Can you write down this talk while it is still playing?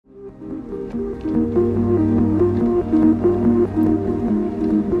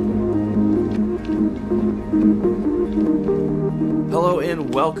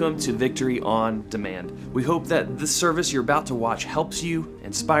and welcome to Victory on Demand. We hope that this service you're about to watch helps you,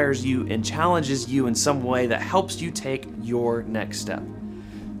 inspires you, and challenges you in some way that helps you take your next step.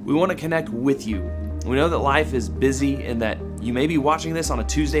 We want to connect with you. We know that life is busy and that you may be watching this on a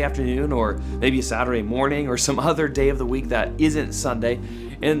Tuesday afternoon or maybe a Saturday morning or some other day of the week that isn't Sunday.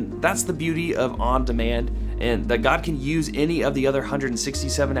 And that's the beauty of On Demand, and that God can use any of the other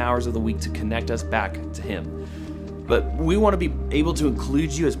 167 hours of the week to connect us back to Him. But we want to be able to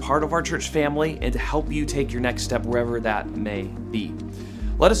include you as part of our church family and to help you take your next step wherever that may be.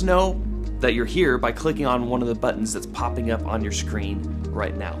 Let us know that you're here by clicking on one of the buttons that's popping up on your screen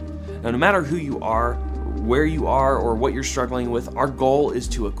right now. Now, no matter who you are, where you are, or what you're struggling with, our goal is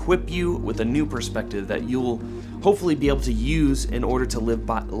to equip you with a new perspective that you'll hopefully be able to use in order to live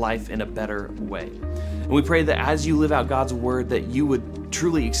life in a better way. And we pray that as you live out God's word, that you would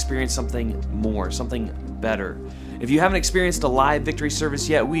truly experience something more, something better. If you haven't experienced a live Victory service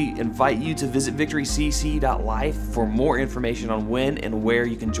yet, we invite you to visit victorycc.life for more information on when and where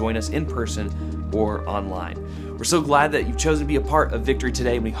you can join us in person or online. We're so glad that you've chosen to be a part of Victory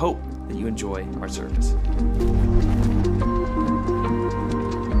today, and we hope that you enjoy our service.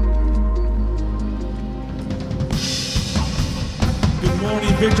 Good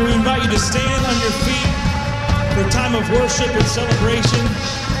morning, Victory. We invite you to stand on your feet for a time of worship and celebration.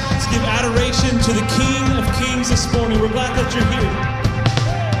 Let's give adoration to the King of Kings this morning. We're glad that you're here.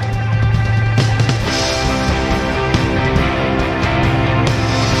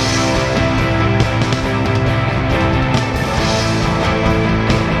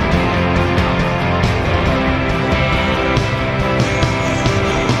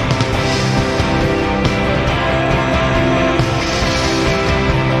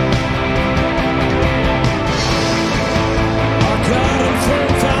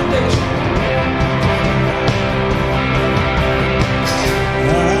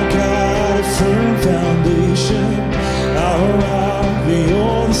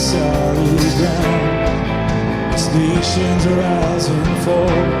 Nations rise and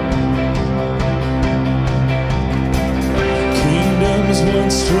fall. Kingdoms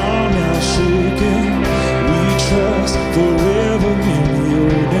once strong, now shaken. We trust forever in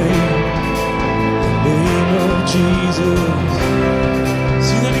your name. The name of Jesus.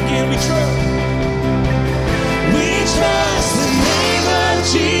 Sing that again, we trust. We trust the name of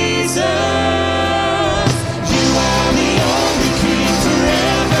Jesus. You are the only King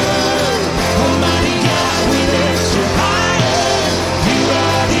forever. Almighty God, we lift you higher. You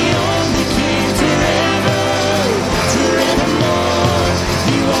are the only King forever, forevermore.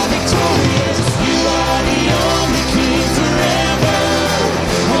 You are victorious. You are the only King forever.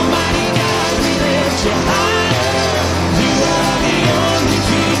 Almighty God, we lift you higher. You are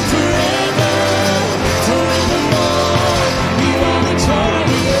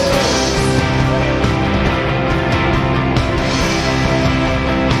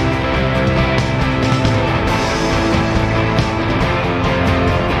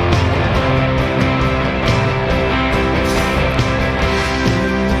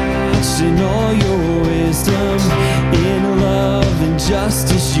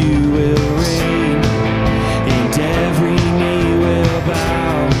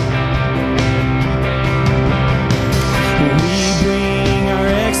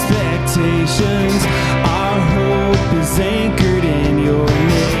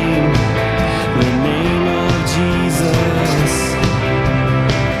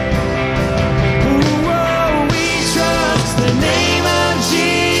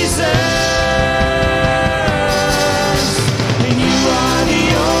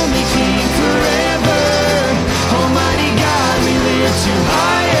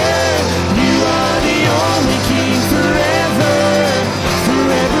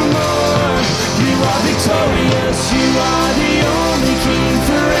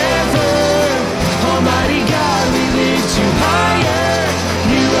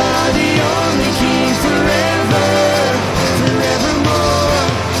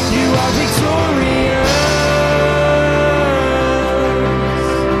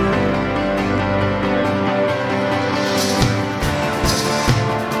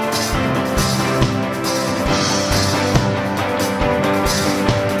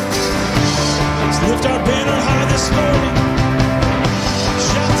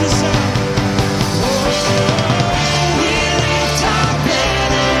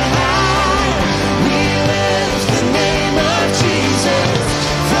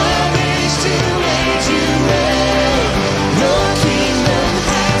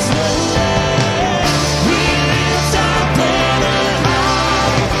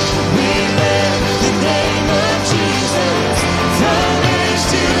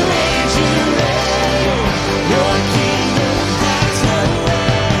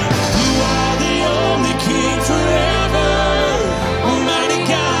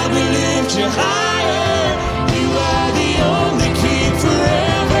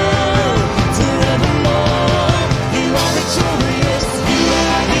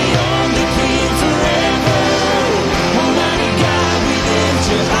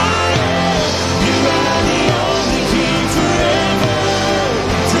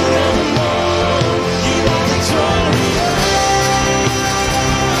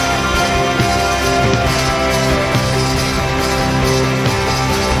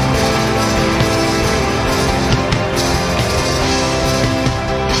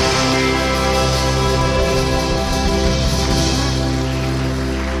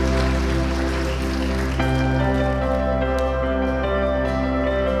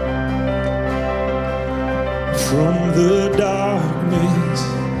From the darkness,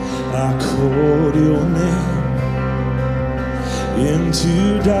 I called your name.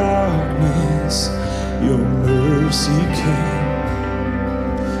 Into darkness, your mercy came.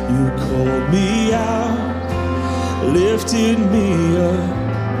 You called me out, lifted me up.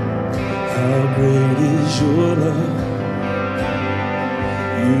 How great is your love?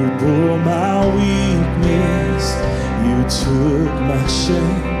 You bore my weakness, you took my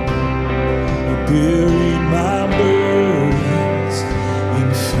shame. You buried my burdens in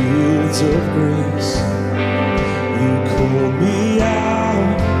fields of grace. You called me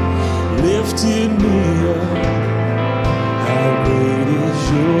out, lifted me up. How great is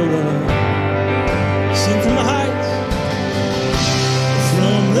your love? Sing from the heights.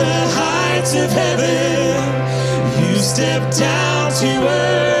 From the heights of heaven, you stepped down to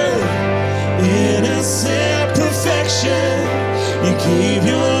earth. Innocent perfection, you gave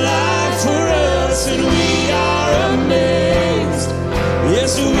your life for us, and we are amazed.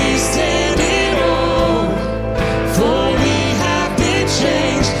 Yes, we stand in awe, for we have been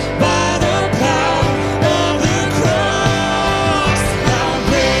changed by the power of the cross. How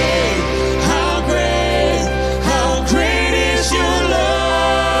great, how great, how great is your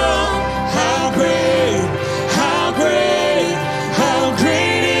love? How great, how great, how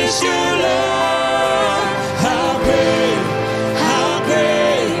great is your love? How great, how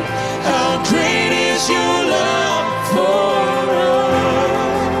great, how great is your love for us?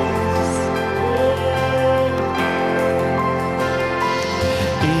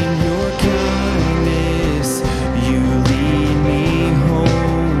 In your kindness, you lead me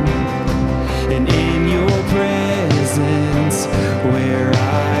home, and in your presence, where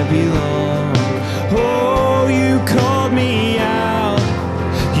I belong. Oh, you called me out,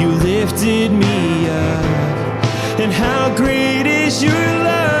 you lifted me up, and how great is your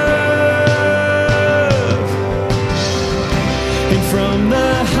love? And from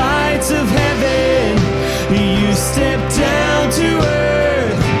the heights of heaven, you stepped down to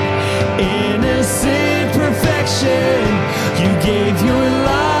earth. Innocent perfection, you gave your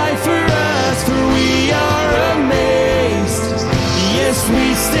life for us, for we are amazed. Yes,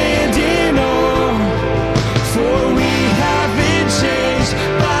 we stand in awe, for we have been changed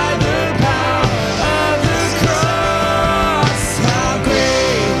by the power of the cross. How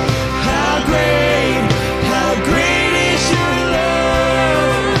great, how great, how great is your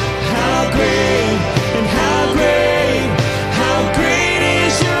love? How great, and how great, how great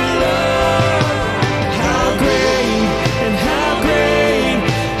is your love? How great, and how great,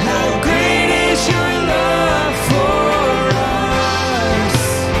 how great is your love for us?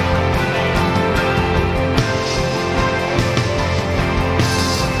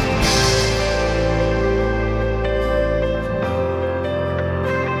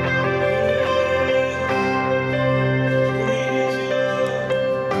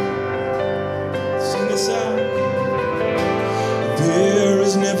 Sing this out. There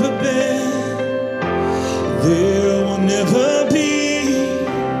has never been, there will never be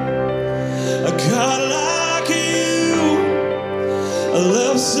a God like you, a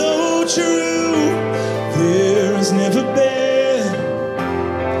love so true. There has never been,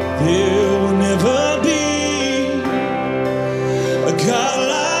 there will never be a God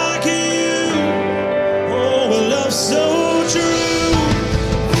like you. Oh, a love so true.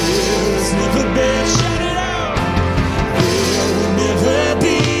 There has never been, shout it out. There will never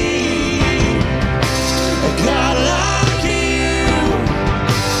be a God like you,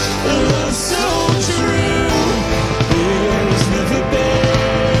 a love so true. There has never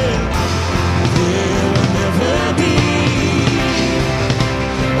been, there will never be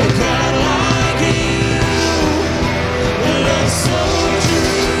a God like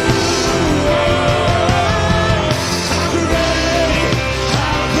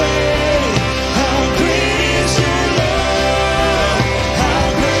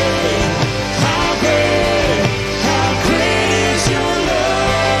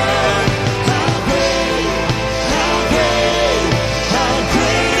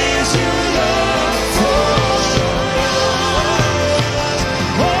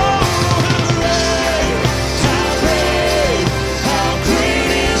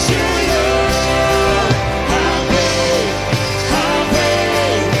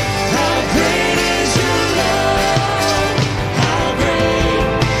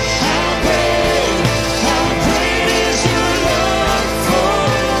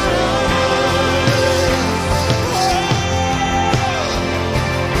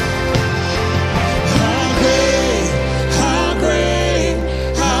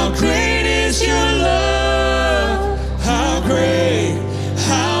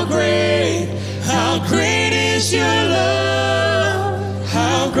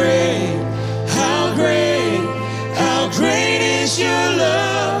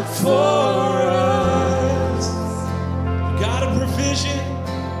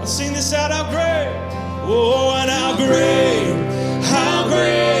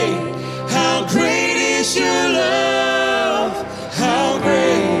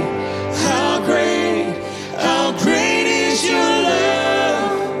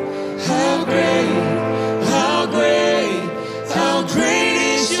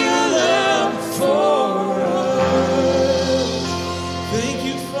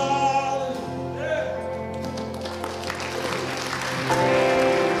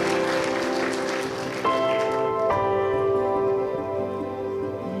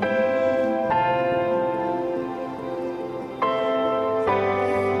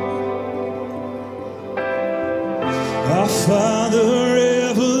Our Father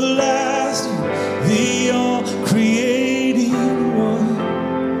everlasting, the all-creating one,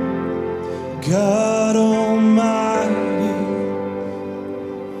 God Almighty.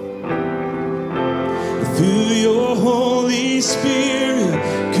 Through your Holy Spirit,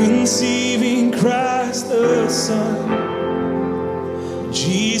 conceiving Christ the Son,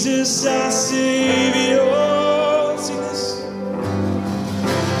 Jesus our Savior. Sing this.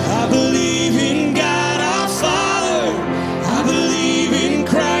 I believe in God our Father, I believe in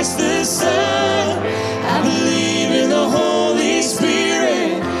Christ the Son, I believe in the Holy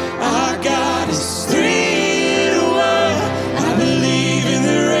Spirit, our God is three in one. I believe in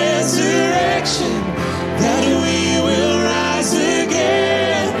the resurrection, that we will rise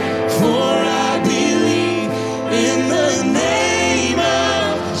again, for I believe in the name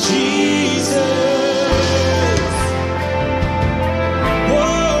of Jesus.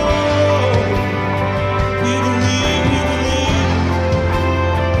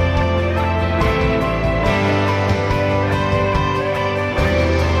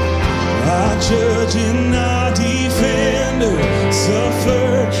 Judge and our defender,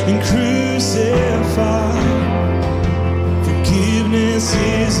 suffered and crucified. Forgiveness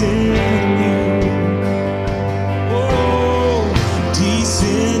is in you. Oh,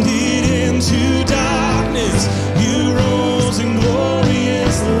 descended into darkness, you rose in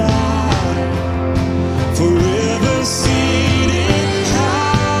glorious light, forever seated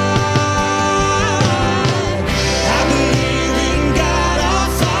high. I believe in God our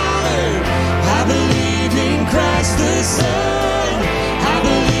Father, I believe in Christ the Son, I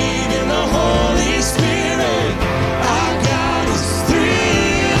believe in the Holy Spirit, our God is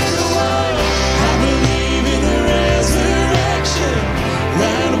three in one. I believe in the resurrection,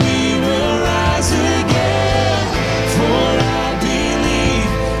 that we will rise again, for I believe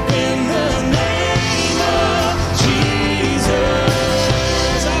in the name of Jesus.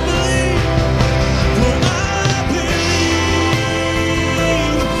 I believe, for I believe in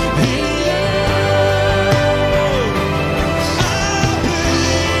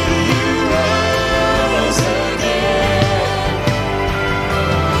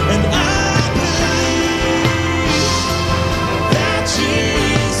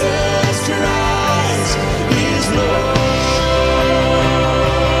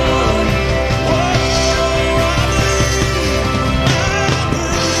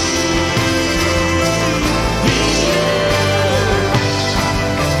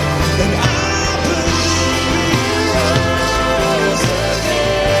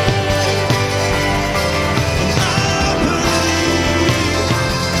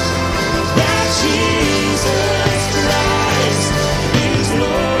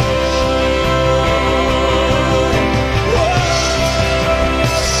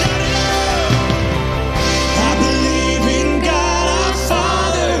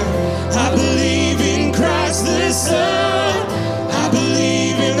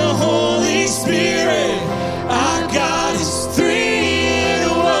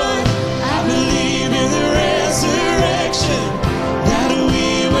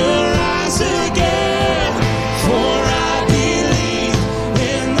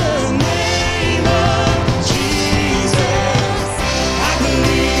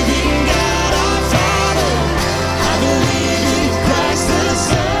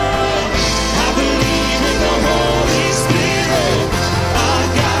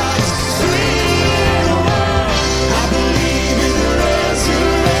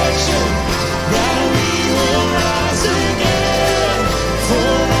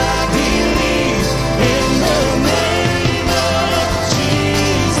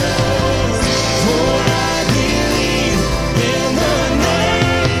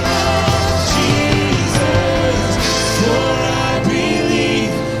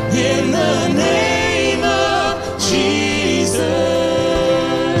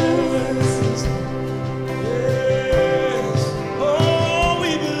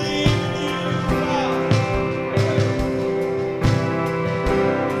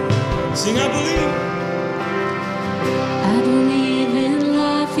Sing, I believe. I believe in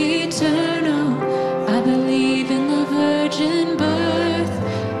life eternal. I believe in the virgin birth.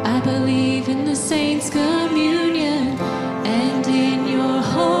 I believe in the saints' communion and in your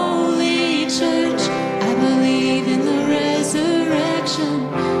holy church. I believe in the resurrection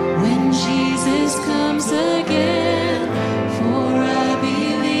when Jesus comes again. For I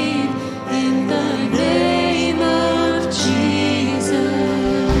believe in the name of Jesus.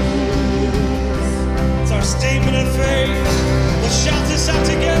 It's our statement of faith. Let's shout this out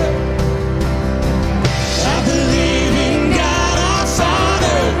together. I believe in God our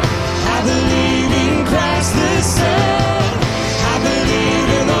Father, I believe in Christ the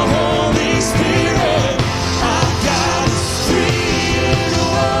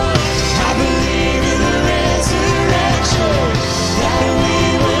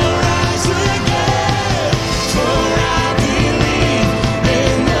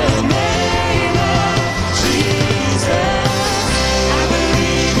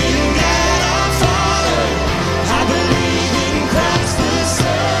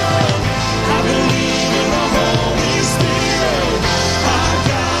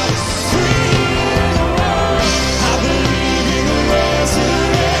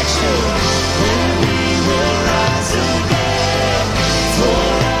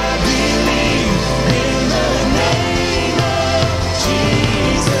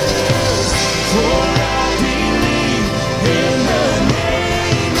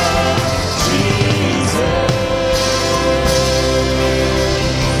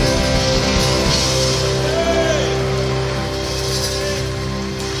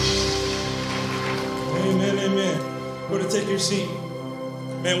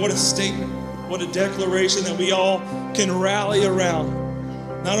what a statement, what a declaration that we all can rally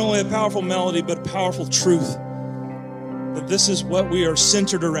around. Not only a powerful melody, but a powerful truth. That this is what we are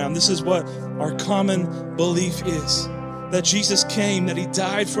centered around. This is what our common belief is. That Jesus came, that he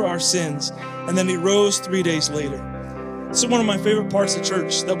died for our sins, and then he rose 3 days later. This is one of my favorite parts of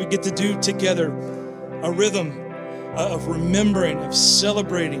church, that we get to do together, a rhythm of remembering, of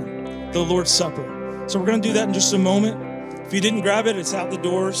celebrating the Lord's Supper. So we're going to do that in just a moment. If you didn't grab it, it's out the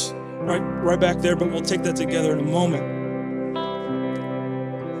doors, right back there, but we'll take that together in a moment.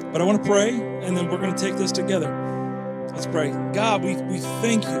 But I want to pray, and then we're going to take this together. Let's pray. God, we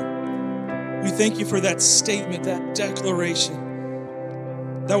thank you. We thank you for that statement, that declaration,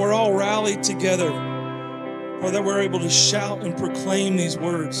 that we're all rallied together, or that we're able to shout and proclaim these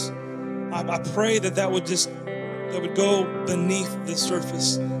words. I pray that would go beneath the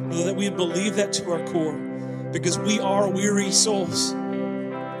surface, that we believe that to our core, because we are weary souls.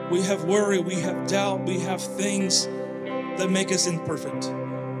 We have worry, we have doubt, we have things that make us imperfect.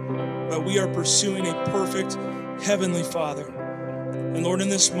 But we are pursuing a perfect Heavenly Father. And Lord, in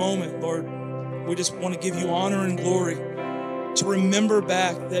this moment, Lord, we just want to give you honor and glory, to remember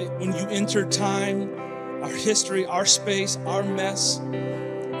back that when you entered time, our history, our space, our mess,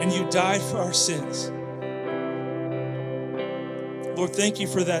 and you died for our sins. Lord, thank you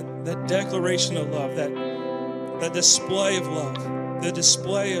for that declaration of love, that display of love, the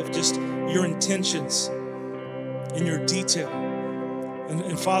display of just your intentions and your detail.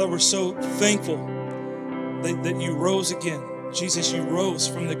 And Father, we're so thankful that you rose again. Jesus, you rose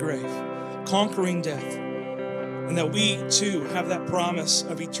from the grave, conquering death. And that we too have that promise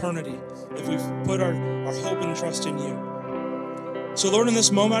of eternity if we've put our hope and trust in you. So Lord, in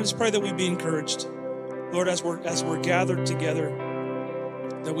this moment, I just pray that we be encouraged. Lord, as we're gathered together,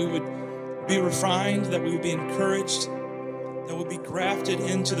 that we would be refined, that we would be encouraged, that we'd be grafted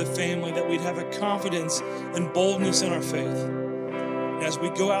into the family, that we'd have a confidence and boldness in our faith. And as we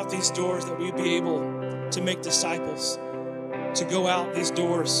go out these doors, that we'd be able to make disciples, to go out these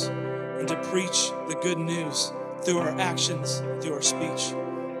doors and to preach the good news through our actions, through our speech.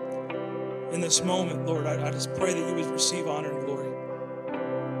 In this moment, Lord, I just pray that you would receive honor and glory.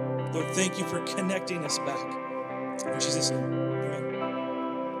 Lord, thank you for connecting us back. In Jesus' name, amen.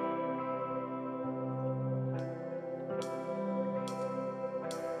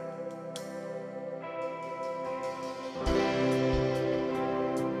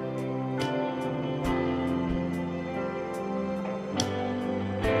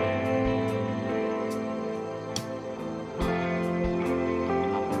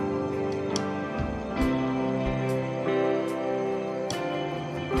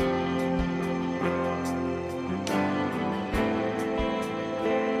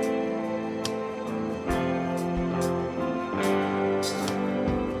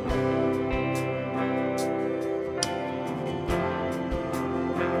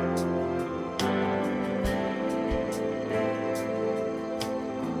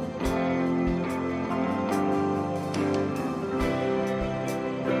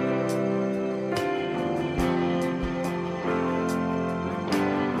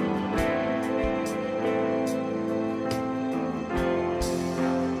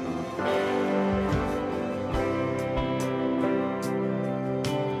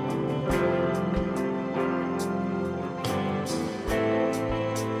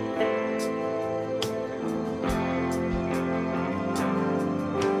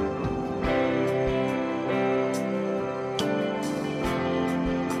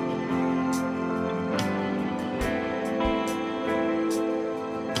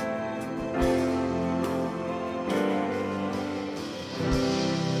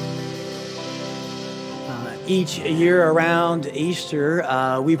 Each year around Easter,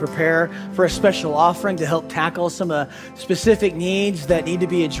 we prepare for a special offering to help tackle some specific needs that need to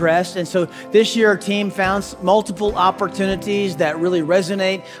be addressed. And so this year, our team found multiple opportunities that really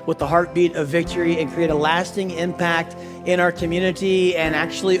resonate with the heartbeat of Victory and create a lasting impact in our community and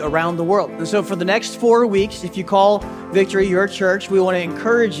actually around the world. And so for the next 4 weeks, if you call Victory your church, we want to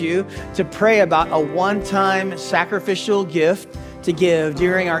encourage you to pray about a one-time sacrificial gift to give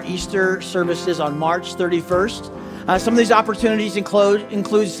during our Easter services on March 31st. Some of these opportunities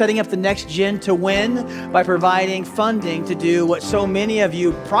include setting up the next gen to win by providing funding to do what so many of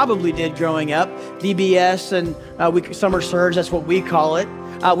you probably did growing up, B.L.E.S.S and Summer Surge, that's what we call it.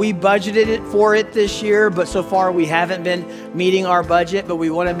 We budgeted for it this year, but so far we haven't been meeting our budget, but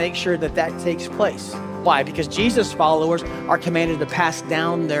we want to make sure that takes place. Why? Because Jesus followers are commanded to pass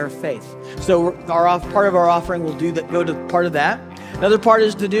down their faith. So part of our offering will go to part of that. Another part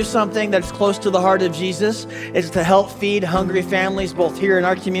is to do something that's close to the heart of Jesus. It's to help feed hungry families, both here in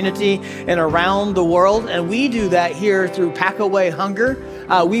our community and around the world. And we do that here through Pack Away Hunger.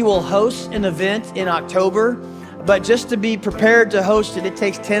 We will host an event in October, but just to be prepared to host it, it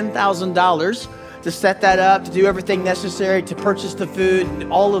takes $10,000 to set that up, to do everything necessary, to purchase the food,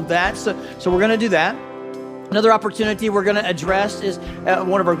 and all of that. So we're going to do that. Another opportunity we're going to address is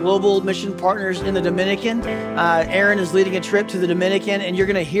one of our global mission partners in the Dominican. Aaron is leading a trip to the Dominican, and you're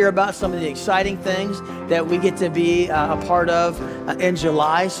going to hear about some of the exciting things that we get to be a part of in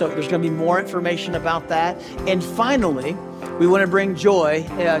July. So there's going to be more information about that. And finally, we want to bring joy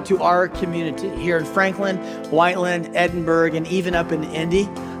to our community here in Franklin, Whiteland, Edinburgh, and even up in Indy.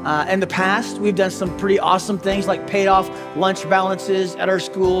 In the past, we've done some pretty awesome things like paid off lunch balances at our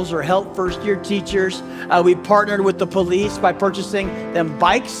schools or helped first-year teachers. We partnered with the police by purchasing them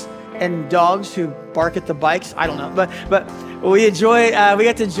bikes and dogs who bark at the bikes. I don't know, but we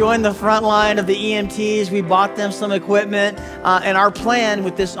got to join the front line of the EMTs. We bought them some equipment, and our plan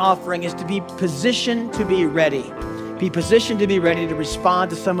with this offering is to be positioned to be ready. Be positioned to be ready to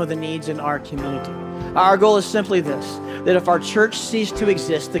respond to some of the needs in our community. Our goal is simply this, that if our church ceased to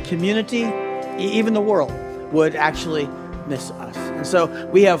exist, the community, even the world, would actually miss us. And so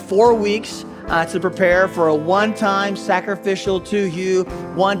we have 4 weeks to prepare for a one-time sacrificial to you,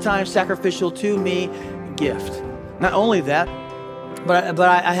 one-time sacrificial to me gift. Not only that, but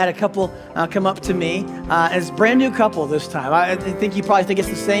I had a couple come up to me as brand new couple this time. I think you probably think it's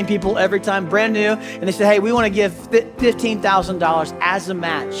the same people every time, brand new. And they said, hey, we want to give $15,000 as a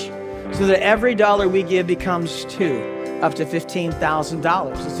match so that every dollar we give becomes up to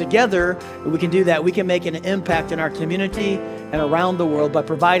 $15,000. And together, we can do that. We can make an impact in our community and around the world by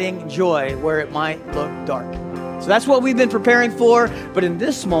providing joy where it might look dark. So that's what we've been preparing for. But in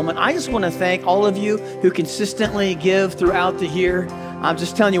this moment, I just want to thank all of you who consistently give throughout the year. I'm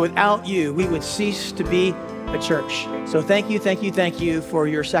just telling you, without you, we would cease to be a church. So thank you for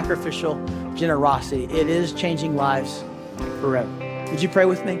your sacrificial generosity. It is changing lives forever. Would you pray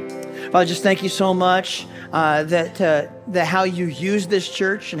with me? Father, just thank you so much that how you use this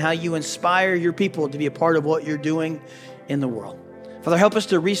church and how you inspire your people to be a part of what you're doing in the world. Father, help us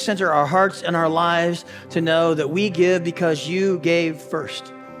to recenter our hearts and our lives to know that we give because you gave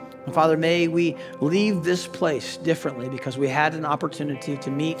first. And Father, may we leave this place differently because we had an opportunity to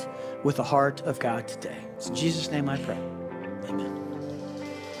meet with the heart of God today. It's in Jesus' name I pray. Amen.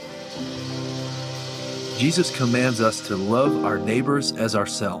 Jesus commands us to love our neighbors as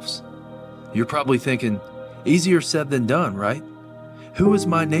ourselves. You're probably thinking, easier said than done, right? Who is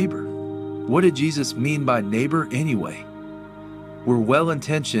my neighbor? What did Jesus mean by neighbor anyway? We're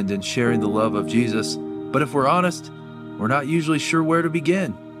well-intentioned in sharing the love of Jesus, but if we're honest, we're not usually sure where to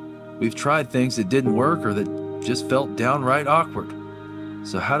begin. We've tried things that didn't work or that just felt downright awkward.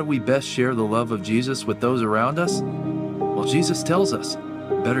 So how do we best share the love of Jesus with those around us? Well, Jesus tells us.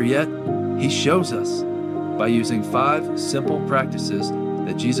 Better yet, he shows us by using 5 simple practices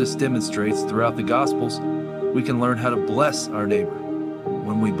that Jesus demonstrates throughout the Gospels. We can learn how to bless our neighbor.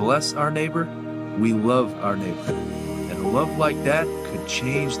 When we bless our neighbor, we love our neighbor. And a love like that could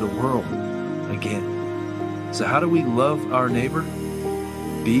change the world again. So how do we love our neighbor?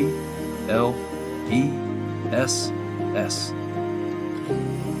 B.L.E.S.S.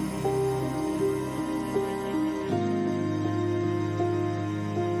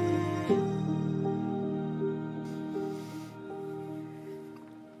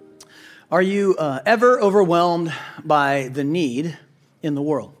 Are you ever overwhelmed by the need in the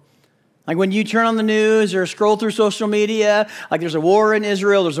world? Like when you turn on the news or scroll through social media, like there's a war in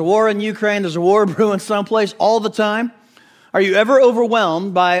Israel, there's a war in Ukraine, there's a war brewing someplace all the time. Are you ever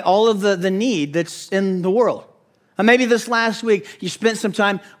overwhelmed by all of the need that's in the world? And maybe this last week you spent some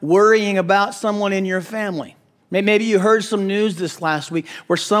time worrying about someone in your family. Maybe you heard some news this last week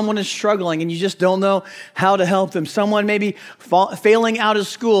where someone is struggling and you just don't know how to help them. Someone may be failing out of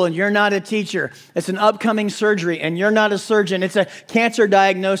school and you're not a teacher. It's an upcoming surgery and you're not a surgeon. It's a cancer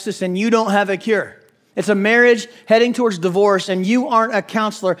diagnosis and you don't have a cure. It's a marriage heading towards divorce and you aren't a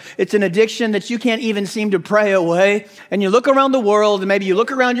counselor. It's an addiction that you can't even seem to pray away. And you look around the world and maybe you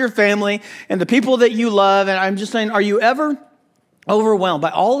look around your family and the people that you love. And I'm just saying, are you ever overwhelmed by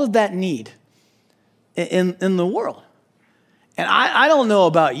all of that need in the world? And I don't know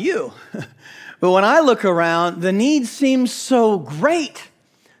about you, but when I look around, the need seems so great.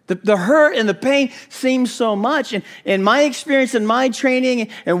 The hurt and the pain seems so much. And in my experience and my training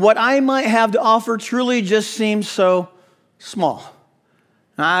and what I might have to offer truly just seems so small.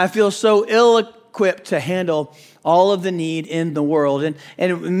 I feel so ill-equipped to handle all of the need in the world.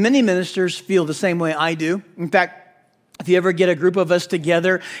 And many ministers feel the same way I do. In fact, If you ever get a group of us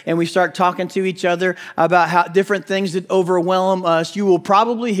together and we start talking to each other about how different things that overwhelm us, you will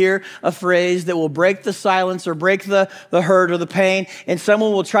probably hear a phrase that will break the silence or break the hurt or the pain. And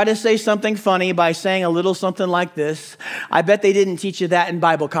someone will try to say something funny by saying a little something like this: I bet they didn't teach you that in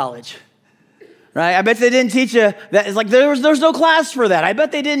Bible college. Right? I bet they didn't teach you that. It's like there's no class for that. I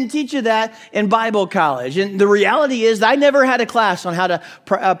bet they didn't teach you that in Bible college. And the reality is I never had a class on how to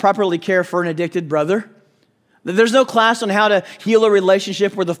properly care for an addicted brother. There's no class on how to heal a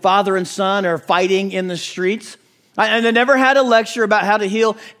relationship where the father and son are fighting in the streets. And I never had a lecture about how to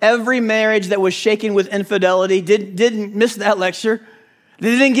heal every marriage that was shaken with infidelity. Didn't miss that lecture.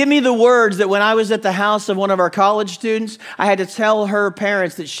 They didn't give me the words that when I was at the house of one of our college students, I had to tell her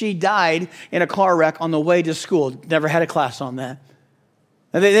parents that she died in a car wreck on the way to school. Never had a class on that.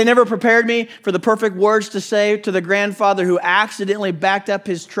 They never prepared me for the perfect words to say to the grandfather who accidentally backed up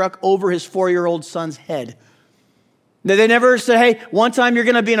his truck over his 4-year-old son's head. They never said, hey, one time you're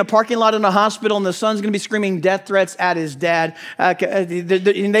going to be in a parking lot in a hospital and the son's going to be screaming death threats at his dad.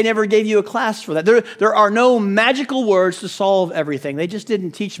 They never gave you a class for that. There are no magical words to solve everything. They just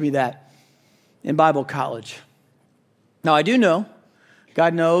didn't teach me that in Bible college. Now, I do know,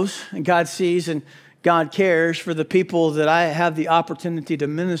 God knows, and God sees, and God cares for the people that I have the opportunity to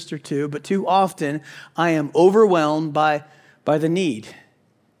minister to, but too often I am overwhelmed by the need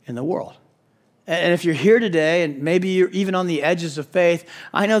in the world. And if you're here today, and maybe you're even on the edges of faith,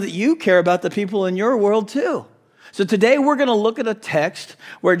 I know that you care about the people in your world too. So today we're going to look at a text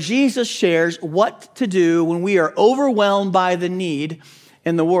where Jesus shares what to do when we are overwhelmed by the need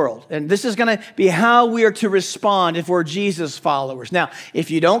in the world. And this is going to be how we are to respond if we're Jesus followers. Now,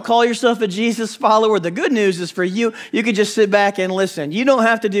 if you don't call yourself a Jesus follower, the good news is for you, you can just sit back and listen. You don't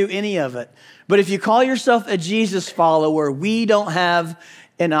have to do any of it. But if you call yourself a Jesus follower, we don't have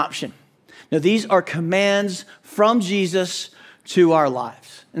an option. Now, these are commands from Jesus to our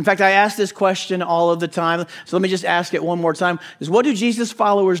lives. In fact, I ask this question all of the time, so let me just ask it one more time. What do Jesus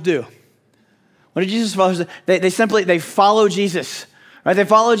followers do? What do Jesus followers do? They follow Jesus, right? They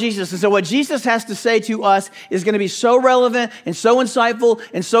follow Jesus. And so what Jesus has to say to us is going to be so relevant and so insightful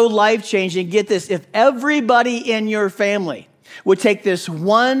and so life-changing. Get this, if everybody in your family would take this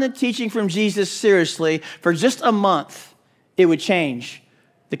one teaching from Jesus seriously for just a month, it would change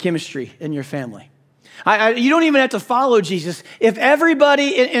the chemistry in your family. You don't even have to follow Jesus. If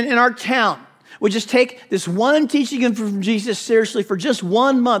everybody in our town would just take this one teaching from Jesus seriously for just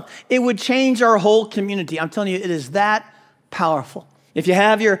 1 month, it would change our whole community. I'm telling you, it is that powerful. If you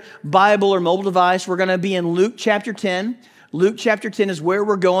have your Bible or mobile device, we're going to be in Luke chapter 10. Luke chapter 10 is where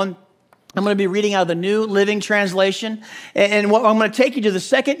we're going. I'm going to be reading out of the New Living Translation. And I'm going to take you to the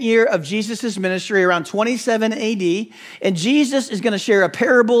second year of Jesus' ministry, around 27 AD. And Jesus is going to share a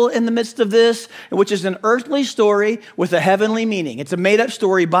parable in the midst of this, which is an earthly story with a heavenly meaning. It's a made-up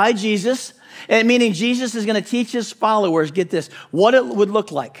story by Jesus, and meaning Jesus is going to teach his followers, get this, what it would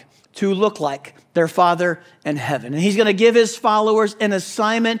look like to look like their Father in heaven. And he's going to give his followers an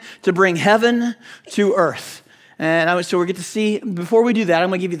assignment to bring heaven to earth. And so we get to see, before we do that, I'm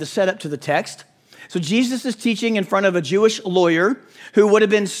going to give you the setup to the text. So Jesus is teaching in front of a Jewish lawyer who would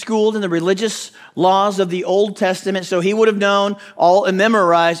have been schooled in the religious laws of the Old Testament. So he would have known all and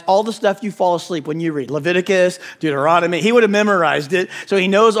memorized all the stuff you fall asleep when you read. Leviticus, Deuteronomy, he would have memorized it. So he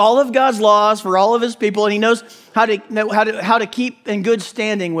knows all of God's laws for all of his people, and he knows how to keep in good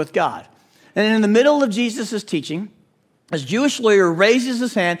standing with God. And in the middle of Jesus' teaching, this Jewish lawyer raises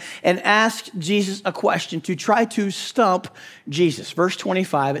his hand and asks Jesus a question to try to stump Jesus. Verse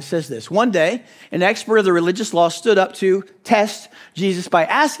 25, it says this: one day, an expert of the religious law stood up to test Jesus by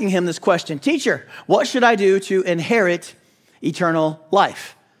asking him this question: Teacher, what should I do to inherit eternal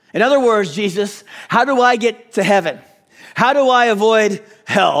life? In other words, Jesus, how do I get to heaven? How do I avoid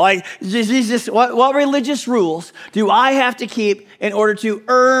hell? Like, Jesus, what religious rules do I have to keep in order to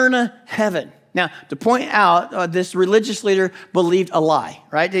earn heaven? Now, to point out, this religious leader believed a lie,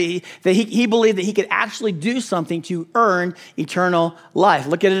 right? He believed that he could actually do something to earn eternal life.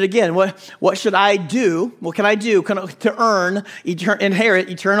 Look at it again. What should I do? What can I do to inherit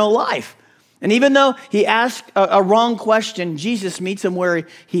eternal life? And even though he asked a wrong question, Jesus meets him where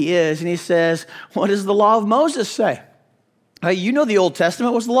he is, and he says, what does the law of Moses say? You know the Old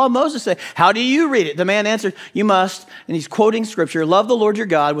Testament. What's the law of Moses say? How do you read it? The man answered, you must, and he's quoting scripture, love the Lord your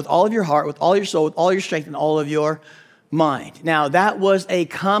God with all of your heart, with all your soul, with all your strength, and all of your mind. Now, that was a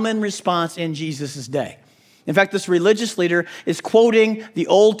common response in Jesus' day. In fact, this religious leader is quoting the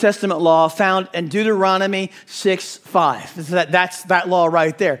Old Testament law found in Deuteronomy 6:5. That's that law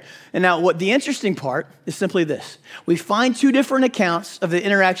right there. And now what the interesting part is simply this. We find two different accounts of the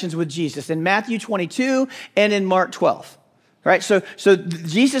interactions with Jesus in Matthew 22 and in Mark 12. Right? So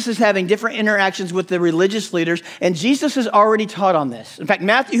Jesus is having different interactions with the religious leaders, and Jesus has already taught on this. In fact,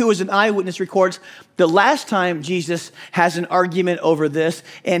 Matthew, who was an eyewitness, records the last time Jesus has an argument over this,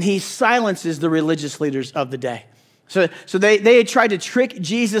 and he silences the religious leaders of the day. So they had tried to trick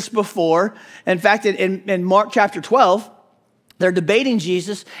Jesus before. In fact, in Mark chapter 12, they're debating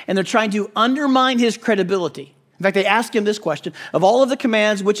Jesus, and they're trying to undermine his credibility. In fact, they ask him this question: of all of the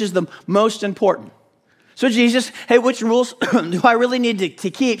commands, which is the most important? So Jesus, hey, which rules do I really need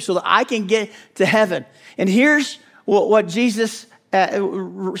to keep so that I can get to heaven? And here's what Jesus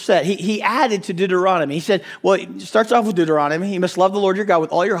said. He added to Deuteronomy. He said, well, it starts off with Deuteronomy. You must love the Lord your God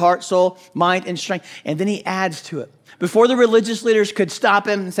with all your heart, soul, mind, and strength. And then he adds to it. Before the religious leaders could stop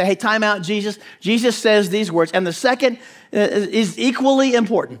him and say, hey, time out, Jesus, Jesus says these words. And the second is equally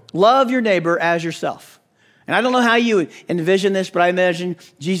important. Love your neighbor as yourself. And I don't know how you envision this, but I imagine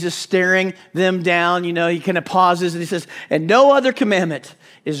Jesus staring them down. You know, he kind of pauses and he says, and no other commandment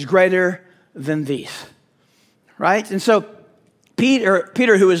is greater than these. Right? And so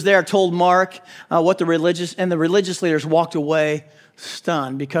Peter, who was there, told Mark what the religious leaders walked away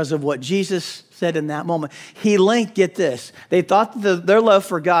stunned because of what Jesus said in that moment. He linked, get this, they thought that their love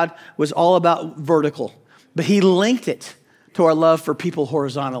for God was all about vertical, but he linked it to our love for people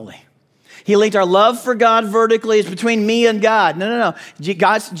horizontally. He linked our love for God vertically. It's between me and God. No.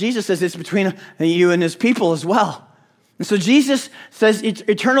 Jesus says it's between you and his people as well. And so Jesus says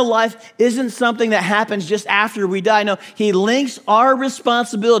eternal life isn't something that happens just after we die. No, he links our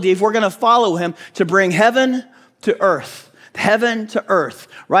responsibility, if we're going to follow him, to bring heaven to earth. Heaven to earth,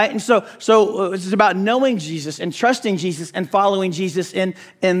 right? And so it's about knowing Jesus and trusting Jesus and following Jesus in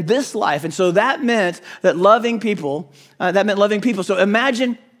this life. And so that meant loving people. So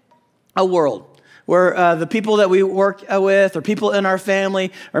imagine a world where the people that we work with, or people in our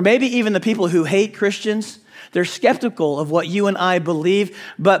family, or maybe even the people who hate Christians, they're skeptical of what you and I believe,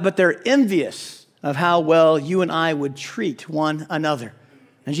 but they're envious of how well you and I would treat one another.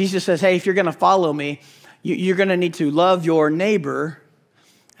 And Jesus says, hey, if you're going to follow me, you're going to need to love your neighbor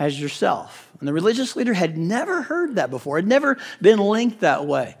as yourself. And the religious leader had never heard that before, had never been linked that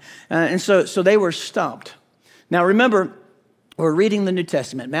way. And so they were stumped. Now remember, we're reading the New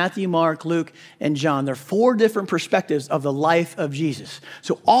Testament, Matthew, Mark, Luke, and John. There are 4 different perspectives of the life of Jesus.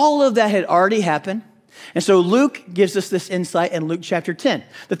 So all of that had already happened. And so Luke gives us this insight in Luke chapter 10,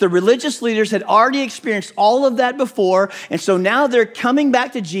 that the religious leaders had already experienced all of that before. And so now they're coming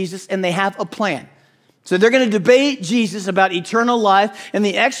back to Jesus and they have a plan. So they're going to debate Jesus about eternal life. And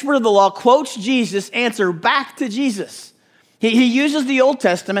the expert of the law quotes Jesus' answer back to Jesus. He uses the Old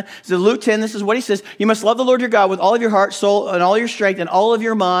Testament. So Luke 10, this is what he says. You must love the Lord your God with all of your heart, soul, and all your strength, and all of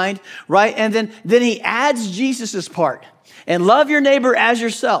your mind, right? And then he adds Jesus' part. And love your neighbor as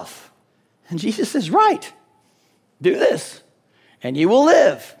yourself. And Jesus says, right, do this, and you will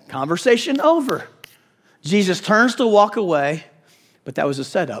live. Conversation over. Jesus turns to walk away, but that was a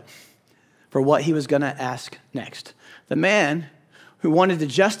setup for what he was going to ask next. The man who wanted to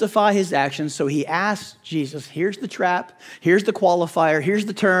justify his actions, so he asked Jesus, here's the trap, here's the qualifier, here's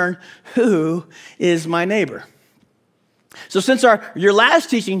the turn, who is my neighbor? So since your last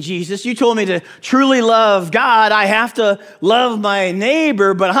teaching, Jesus, you told me to truly love God, I have to love my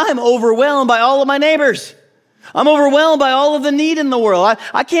neighbor, but I'm overwhelmed by all of my neighbors. I'm overwhelmed by all of the need in the world.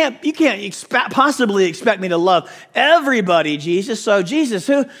 You can't possibly expect me to love everybody, Jesus. So Jesus,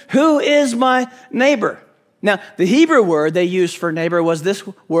 who is my neighbor? Now, the Hebrew word they used for neighbor was this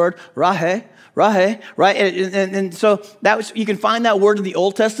word, raheh, right? And so you can find that word in the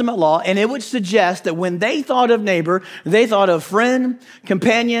Old Testament law, and it would suggest that when they thought of neighbor, they thought of friend,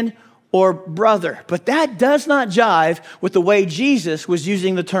 companion, or brother. But that does not jive with the way Jesus was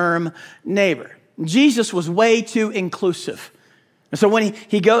using the term neighbor. Jesus was way too inclusive. And so when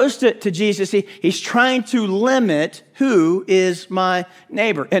he goes to Jesus, he's trying to limit who is my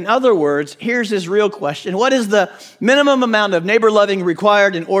neighbor. In other words, here's his real question. What is the minimum amount of neighbor loving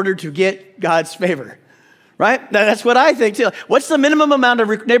required in order to get God's favor? Right? That's what I think too. What's the minimum amount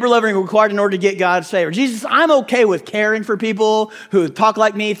of neighbor loving required in order to get God's favor? Jesus, I'm okay with caring for people who talk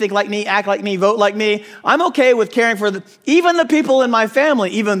like me, think like me, act like me, vote like me. I'm okay with caring for even the people in my family,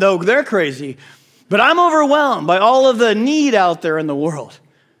 even though they're crazy. But I'm overwhelmed by all of the need out there in the world.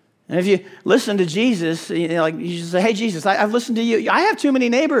 And if you listen to Jesus, you just say, hey, Jesus, I've listened to you. I have too many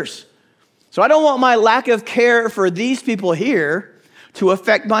neighbors. So I don't want my lack of care for these people here to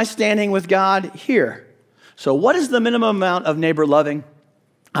affect my standing with God here. So what is the minimum amount of neighbor loving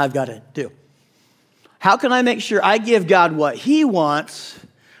I've got to do? How can I make sure I give God what he wants,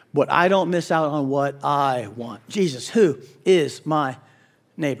 but I don't miss out on what I want? Jesus, who is my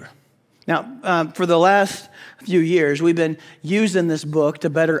neighbor? Now, for the last few years, we've been using this book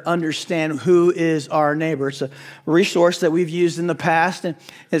to better understand who is our neighbor. It's a resource that we've used in the past, and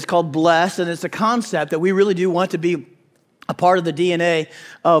it's called B.L.E.S.S, and it's a concept that we really do want to be a part of the DNA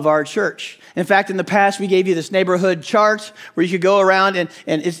of our church. In fact, in the past, we gave you this neighborhood chart where you could go around, and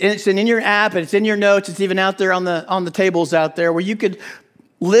it's in your app, and it's in your notes. It's even out there on the tables out there where you could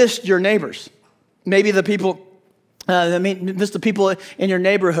list your neighbors. Maybe the people, just the people in your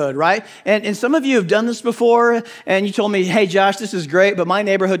neighborhood, right? And some of you have done this before, and you told me, hey, Josh, this is great, but my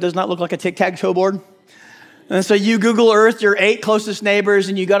neighborhood does not look like a tic-tac-toe board. And so you Google Earth your 8 closest neighbors,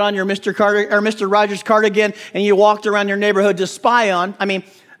 and you got on your Mr. Rogers cardigan, and you walked around your neighborhood to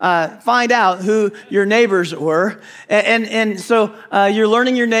find out who your neighbors were. And so you're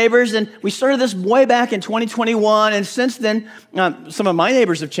learning your neighbors, and we started this way back in 2021, and since then, some of my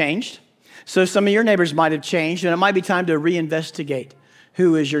neighbors have changed. So some of your neighbors might have changed, and it might be time to reinvestigate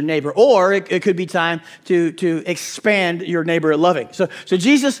who is your neighbor. Or it could be time to expand your neighbor loving. So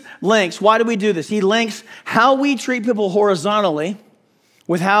Jesus links, why do we do this? He links how we treat people horizontally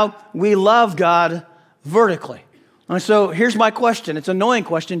with how we love God vertically. And so here's my question. It's an annoying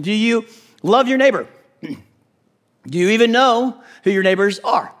question. Do you love your neighbor? Do you even know who your neighbors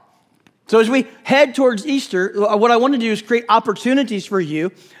are? So as we head towards Easter, what I want to do is create opportunities for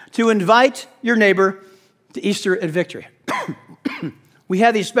you to invite your neighbor to Easter at Victory. We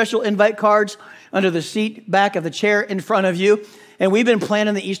have these special invite cards under the seat back of the chair in front of you, and we've been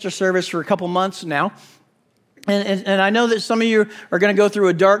planning the Easter service for a couple months now. And I know that some of you are going to go through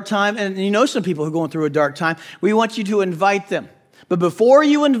a dark time, and you know some people who are going through a dark time. We want you to invite them. But before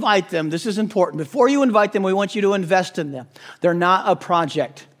you invite them, this is important. Before you invite them, we want you to invest in them. They're not a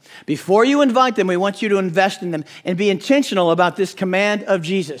project. Before you invite them, we want you to invest in them and be intentional about this command of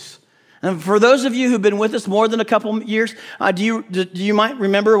Jesus. And for those of you who've been with us more than a couple years, do you might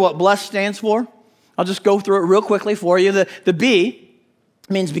remember what B.L.E.S.S stands for? I'll just go through it real quickly for you. The B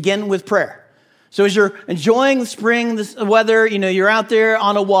means begin with prayer. So as you're enjoying the spring, this weather, you're out there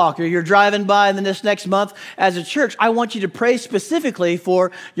on a walk or you're driving by this next month as a church, I want you to pray specifically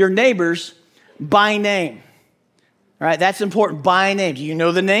for your neighbors by name. All right, that's important, by name. Do you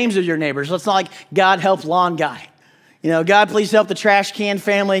know the names of your neighbors? It's not like God help lawn guy. God, please help the trash can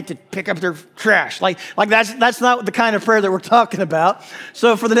family to pick up their trash. Like that's not the kind of prayer that we're talking about.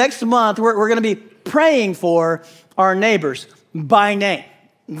 So for the next month, we're going to be praying for our neighbors by name.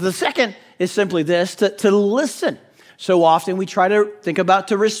 The second is simply this, to listen. So often we try to think about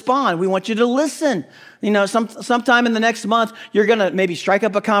to respond. We want you to listen. Sometime in the next month, you're going to maybe strike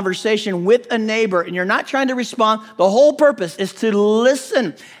up a conversation with a neighbor, and you're not trying to respond. The whole purpose is to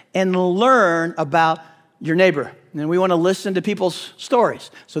listen and learn about your neighbor. And we want to listen to people's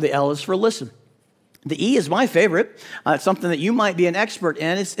stories. So the L is for listen. The E is my favorite. It's something that you might be an expert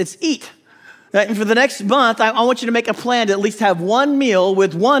in. It's eat. And for the next month, I want you to make a plan to at least have one meal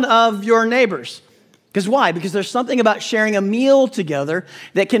with one of your neighbors. Because why? Because there's something about sharing a meal together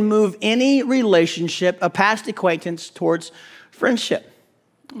that can move any relationship, a past acquaintance, towards friendship.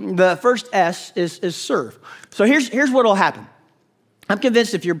 The first S is serve. So here's what will happen. I'm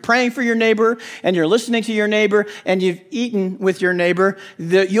convinced if you're praying for your neighbor and you're listening to your neighbor and you've eaten with your neighbor,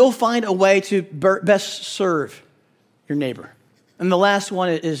 that you'll find a way to best serve your neighbor. And the last one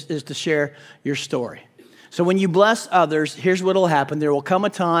is to share your story. So when you bless others, here's what will happen. There will come a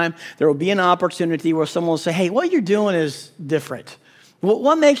time, there will be an opportunity where someone will say, hey, what you're doing is different.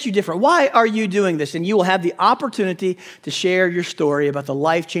 What makes you different? Why are you doing this? And you will have the opportunity to share your story about the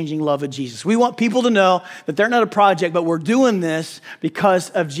life-changing love of Jesus. We want people to know that they're not a project, but we're doing this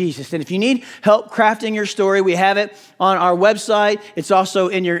because of Jesus. And if you need help crafting your story, we have it on our website. It's also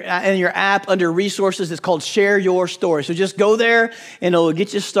in your app under resources. It's called Share Your Story. So just go there and it'll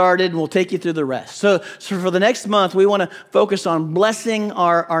get you started and we'll take you through the rest. So for the next month, we want to focus on blessing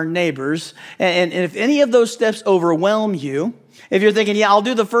our neighbors. And if any of those steps overwhelm you, if you're thinking, yeah, I'll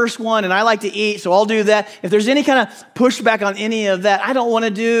do the first one and I like to eat, so I'll do that. If there's any kind of pushback on any of that, I don't want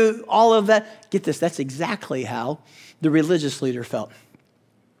to do all of that. Get this, that's exactly how the religious leader felt.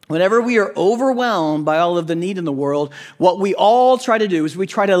 Whenever we are overwhelmed by all of the need in the world, what we all try to do is we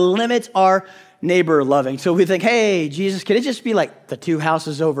try to limit our neighbor loving. So we think, hey, Jesus, can it just be like the 2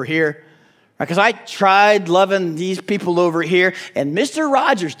 houses over here? Because I tried loving these people over here, and Mr.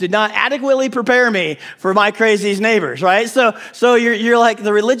 Rogers did not adequately prepare me for my crazy neighbors, right? So you're like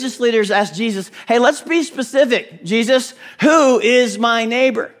the religious leaders asked Jesus, hey, let's be specific. Jesus, who is my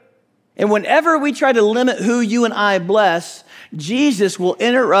neighbor? And whenever we try to limit who you and I bless, Jesus will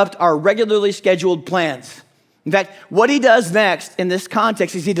interrupt our regularly scheduled plans. In fact, what he does next in this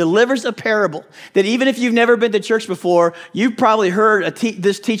context is he delivers a parable that even if you've never been to church before, you've probably heard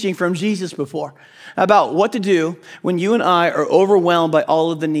this teaching from Jesus before about what to do when you and I are overwhelmed by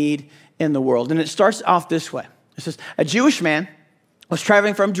all of the need in the world. And it starts off this way. It says, a Jewish man was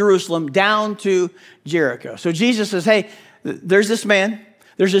traveling from Jerusalem down to Jericho. So Jesus says, hey, there's this man.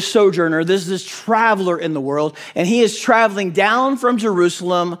 There's this sojourner, there's this traveler in the world, and he is traveling down from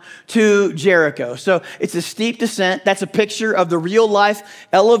Jerusalem to Jericho. So it's a steep descent. That's a picture of the real life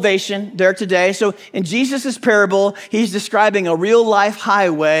elevation there today. So in Jesus' parable, he's describing a real life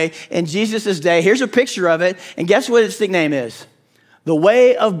highway in Jesus' day. Here's a picture of it, and guess what its nickname is? The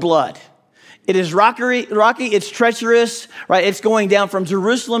Way of Blood. It is rocky, it's treacherous, right? It's going down from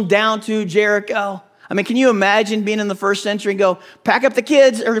Jerusalem down to Jericho. I mean, can you imagine being in the first century and go, pack up the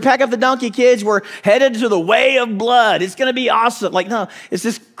kids, or pack up the donkey, kids, we're headed to the Way of Blood. It's going to be awesome. Like, no, it's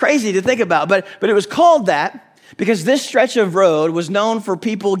just crazy to think about. But it was called that because this stretch of road was known for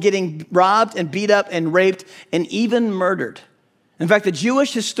people getting robbed and beat up and raped and even murdered. In fact, the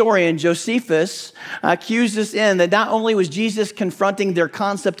Jewish historian Josephus cues us in that not only was Jesus confronting their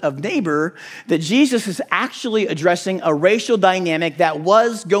concept of neighbor, that Jesus is actually addressing a racial dynamic that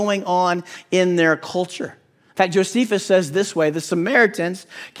was going on in their culture. In fact, Josephus says this way, the Samaritans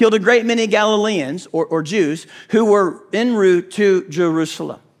killed a great many Galileans or Jews who were en route to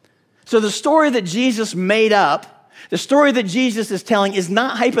Jerusalem. So the story that Jesus made up, the story that Jesus is telling is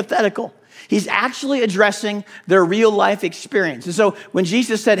not hypothetical. He's actually addressing their real life experience. And so when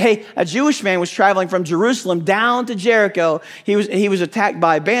Jesus said, hey, a Jewish man was traveling from Jerusalem down to Jericho, he was attacked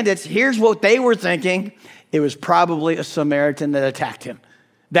by bandits. Here's what they were thinking. It was probably a Samaritan that attacked him.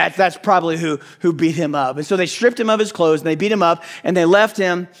 That's probably who beat him up. And so they stripped him of his clothes and they beat him up and they left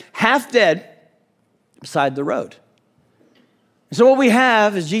him half dead beside the road. And so what we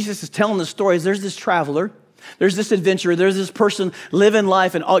have is Jesus is telling the stories. There's this traveler. There's this adventurer, there's this person living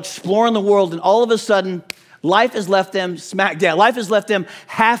life and exploring the world, and all of a sudden, life has left them smack dead. Life has left them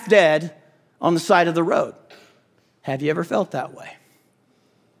half dead on the side of the road. Have you ever felt that way?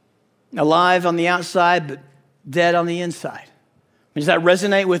 Alive on the outside, but dead on the inside. Does that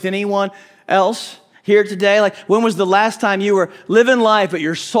resonate with anyone else here today? Like, when was the last time you were living life, but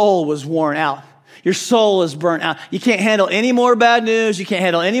your soul was worn out? Your soul is burnt out. You can't handle any more bad news. You can't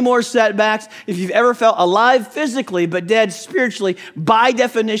handle any more setbacks. If you've ever felt alive physically but dead spiritually, by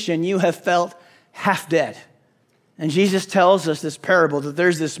definition, you have felt half dead. And Jesus tells us this parable that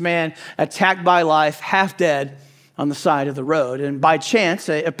there's this man attacked by life, half dead on the side of the road. And by chance,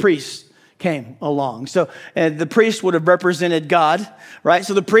 a priest came along. So the priest would have represented God, right?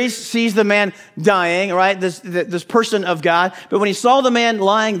 So the priest sees the man dying, right? This person of God. But when he saw the man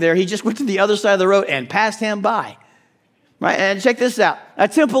lying there, he just went to the other side of the road and passed him by, right? And check this out. A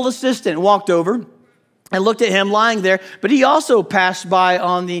temple assistant walked over and looked at him lying there, but he also passed by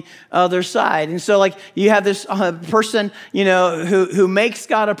on the other side. And so, like, you have this person, you know, who makes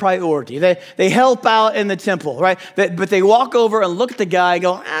God a priority. They help out in the temple, right? But they walk over and look at the guy and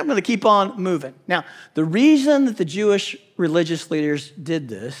go, I'm going to keep on moving. Now, the reason that the Jewish religious leaders did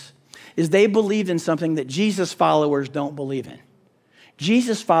this is they believed in something that Jesus followers don't believe in.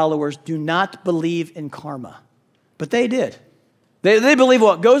 Jesus followers do not believe in karma, but they did. They believe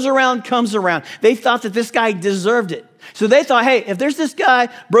what goes around comes around. They thought that this guy deserved it. So they thought, hey, if there's this guy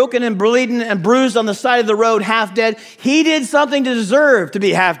broken and bleeding and bruised on the side of the road, half dead, he did something to deserve to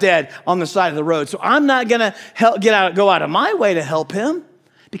be half dead on the side of the road. So I'm not going to go out of my way to help him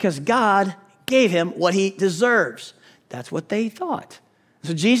because God gave him what he deserves. That's what they thought.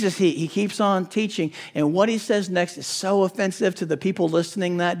 So Jesus, he keeps on teaching, and what he says next is so offensive to the people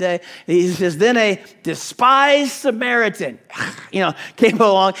listening that day. He says, then a despised Samaritan, came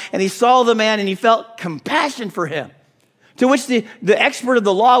along, and he saw the man, and he felt compassion for him. To which the expert of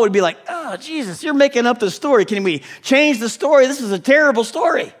the law would be like, oh, Jesus, you're making up the story. Can we change the story? This is a terrible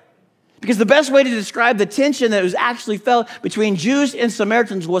story. Because the best way to describe the tension that was actually felt between Jews and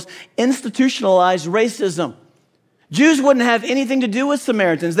Samaritans was institutionalized racism. Jews wouldn't have anything to do with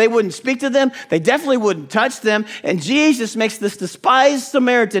Samaritans. They wouldn't speak to them. They definitely wouldn't touch them. And Jesus makes this despised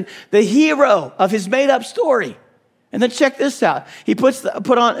Samaritan the hero of his made-up story. And then check this out. He put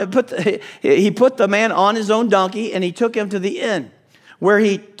the man on his own donkey, and he took him to the inn, where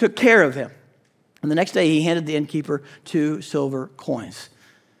he took care of him. And the next day, he handed the innkeeper 2 silver coins.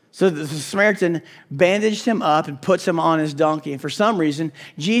 So the Samaritan bandaged him up and puts him on his donkey. And for some reason,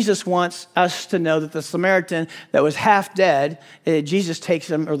 Jesus wants us to know that the Samaritan that was half dead,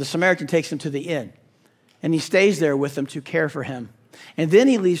 the Samaritan takes him to the inn. And he stays there with them to care for him. And then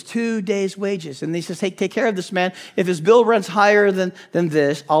he leaves 2 days' wages. And he says, hey, take care of this man. If his bill runs higher than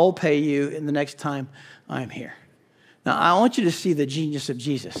this, I'll pay you in the next time I'm here. Now, I want you to see the genius of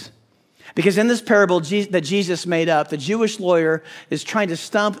Jesus. Because in this parable that Jesus made up, the Jewish lawyer is trying to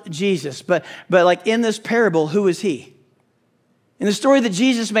stump Jesus. But like in this parable, who is he? In the story that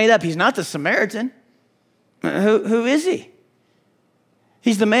Jesus made up, he's not the Samaritan. Who is he?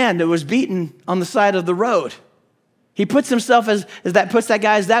 He's the man that was beaten on the side of the road. He puts himself as that, puts that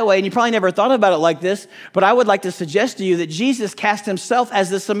guy as that way, and you probably never thought about it like this, but I would like to suggest to you that Jesus cast himself as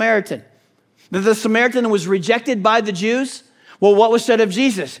the Samaritan. That the Samaritan was rejected by the Jews. Well, what was said of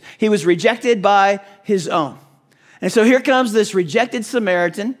Jesus? He was rejected by his own. And so here comes this rejected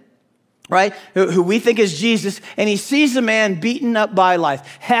Samaritan, right, who we think is Jesus, and he sees a man beaten up by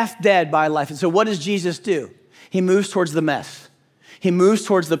life, half dead by life. And so what does Jesus do? He moves towards the mess. He moves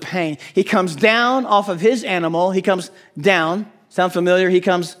towards the pain. He comes down off of his animal. He comes down. Sound familiar? He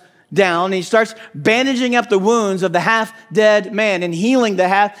comes down. And he starts bandaging up the wounds of the half-dead man and healing the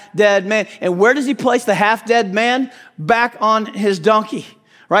half-dead man. And where does he place the half-dead man? Back on his donkey,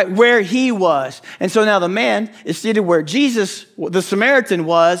 right? Where he was. And so now the man is seated where Jesus, the Samaritan,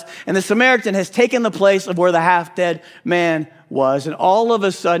 was, and the Samaritan has taken the place of where the half-dead man was. And all of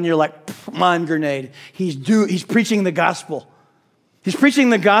a sudden you're like, mind grenade. He's preaching the gospel. He's preaching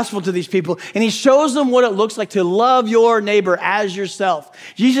the gospel to these people, and he shows them what it looks like to love your neighbor as yourself.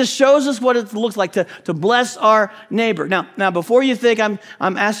 Jesus shows us what it looks like to bless our neighbor. Now, before you think I'm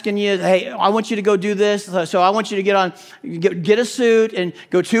asking you, hey, I want you to go do this, so I want you to get a suit and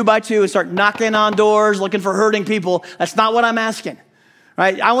go 2 by 2 and start knocking on doors, looking for hurting people. That's not what I'm asking.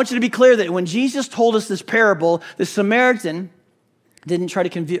 Right? I want you to be clear that when Jesus told us this parable, the Samaritan didn't try to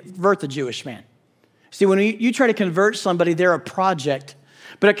convert the Jewish man. See, when you try to convert somebody, they're a project.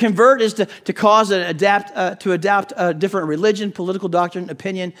 But a convert is to cause and adapt a different religion, political doctrine,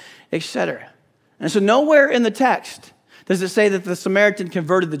 opinion, etc. And so nowhere in the text does it say that the Samaritan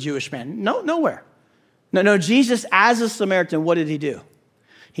converted the Jewish man. No, nowhere. No, Jesus as a Samaritan, what did he do?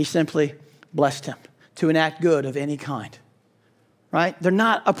 He simply blessed him to enact good of any kind. Right? They're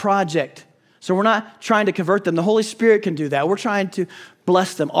not a project. So we're not trying to convert them. The Holy Spirit can do that. We're trying to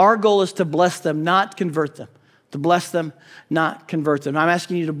bless them. Our goal is to bless them, not convert them. To bless them, not convert them. I'm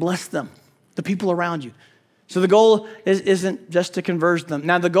asking you to bless them, the people around you. So the goal isn't just to convert them.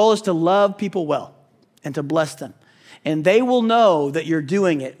 Now the goal is to love people well and to bless them. And they will know that you're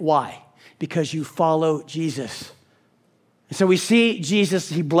doing it. Why? Because you follow Jesus. And so we see Jesus,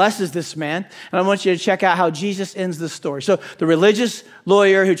 he blesses this man. And I want you to check out how Jesus ends the story. So the religious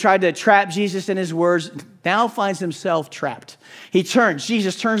lawyer who tried to trap Jesus in his words now finds himself trapped.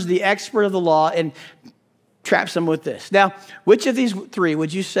 Jesus turns to the expert of the law and traps him with this. Now, which of these 3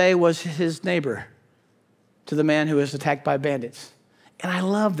 would you say was his neighbor to the man who was attacked by bandits? And I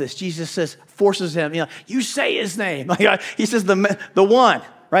love this. Jesus forces him, you say his name. He says the one,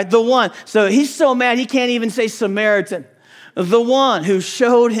 right? The one. So he's so mad he can't even say Samaritan. The one who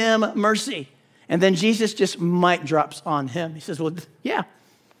showed him mercy. And then Jesus just mic drops on him. He says, well, yeah,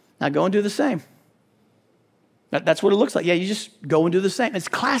 now go and do the same. That's what it looks like. Yeah, you just go and do the same. It's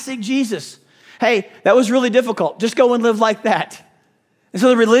classic Jesus. Hey, that was really difficult. Just go and live like that. And so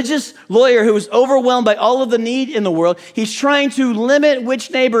the religious lawyer who was overwhelmed by all of the need in the world, he's trying to limit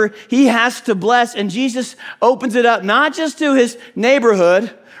which neighbor he has to bless. And Jesus opens it up, not just to his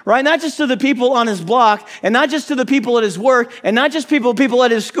neighborhood, right? Not just to the people on his block, and not just to the people at his work, and not just people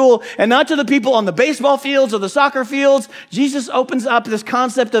at his school, and not to the people on the baseball fields or the soccer fields. Jesus opens up this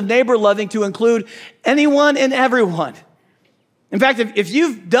concept of neighbor loving to include anyone and everyone. In fact, if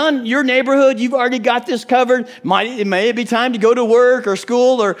you've done your neighborhood, you've already got this covered. It may be time to go to work or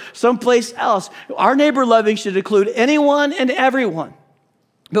school or someplace else. Our neighbor loving should include anyone and everyone.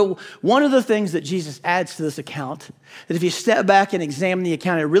 But one of the things that Jesus adds to this account, that if you step back and examine the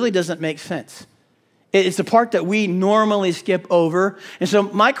account, it really doesn't make sense. It's the part that we normally skip over. And so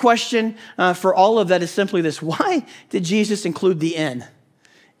my question for all of that is simply this. Why did Jesus include the inn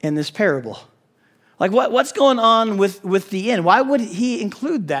in this parable? Like what's going on with the inn? Why would he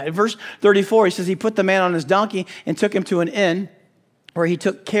include that? In verse 34, he says he put the man on his donkey and took him to an inn where he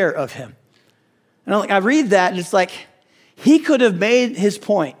took care of him. And I read that and it's like, he could have made his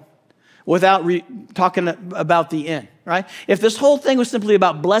point without talking about the inn, right? If this whole thing was simply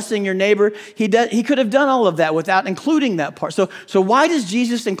about blessing your neighbor, he could have done all of that without including that part. So why does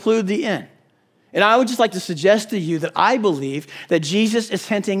Jesus include the inn? And I would just like to suggest to you that I believe that Jesus is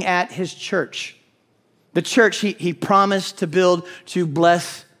hinting at his church. The church he promised to build to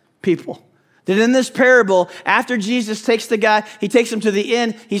bless people. That in this parable, after Jesus takes the guy, he takes him to the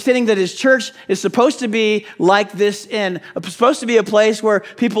inn, he's saying that his church is supposed to be like this inn. It's supposed to be a place where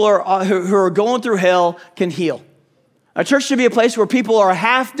people who are going through hell can heal. A church should be a place where people are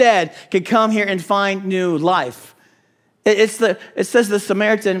half dead can come here and find new life. It says the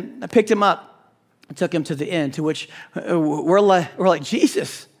Samaritan picked him up and took him to the inn, to which we're like,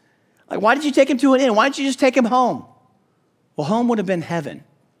 Jesus, like, why did you take him to an inn? Why didn't you just take him home? Well, home would have been heaven.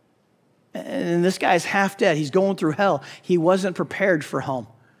 And this guy's half dead. He's going through hell. He wasn't prepared for home.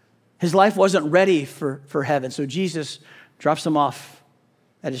 His life wasn't ready for heaven. So Jesus drops him off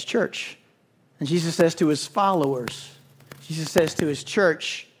at his church. And Jesus says to his followers, Jesus says to his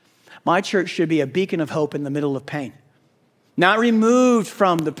church, my church should be a beacon of hope in the middle of pain, not removed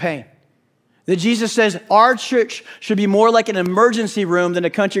from the pain. That Jesus says our church should be more like an emergency room than a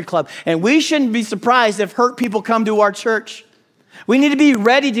country club. And we shouldn't be surprised if hurt people come to our church. We need to be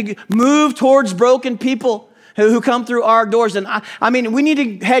ready to move towards broken people who come through our doors. And I mean, we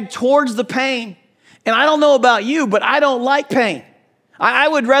need to head towards the pain. And I don't know about you, but I don't like pain. I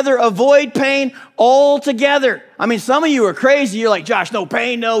would rather avoid pain altogether. I mean, some of you are crazy. You're like, Josh, no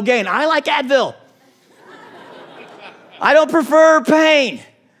pain, no gain. I like Advil. I don't prefer pain.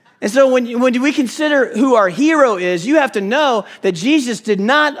 And so when we consider who our hero is, you have to know that Jesus did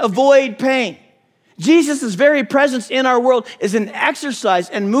not avoid pain. Jesus' very presence in our world is an exercise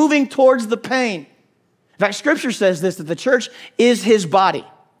and moving towards the pain. In fact, Scripture says this, that the church is his body,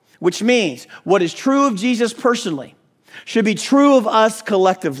 which means what is true of Jesus personally should be true of us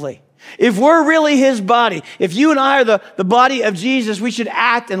collectively. If we're really his body, if you and I are the body of Jesus, we should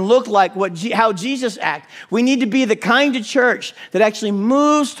act and look like how Jesus acted. We need to be the kind of church that actually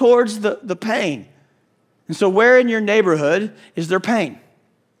moves towards the pain. And so where in your neighborhood is there pain?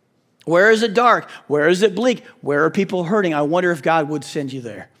 Where is it dark? Where is it bleak? Where are people hurting? I wonder if God would send you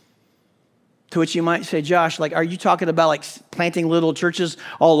there. To which you might say, Josh, like, are you talking about like planting little churches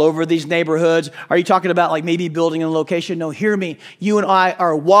all over these neighborhoods? Are you talking about like maybe building a location? No, hear me. You and I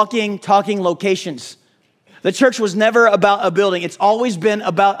are walking, talking locations. The church was never about a building. It's always been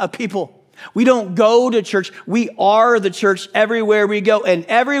about a people. We don't go to church. We are the church everywhere we go. And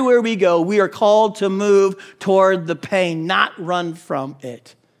everywhere we go, we are called to move toward the pain, not run from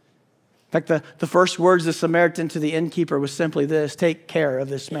it. In fact, the first words of the Samaritan to the innkeeper was simply this: take care of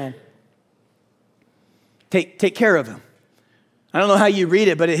this man. Take care of him. I don't know how you read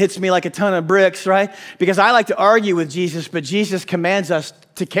it, but it hits me like a ton of bricks, right? Because I like to argue with Jesus, but Jesus commands us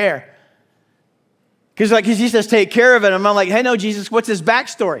to care. Because he says, take care of it. And I'm like, hey, no, Jesus, what's his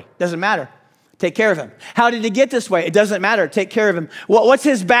backstory? Doesn't matter. Take care of him. How did he get this way? It doesn't matter. Take care of him. What's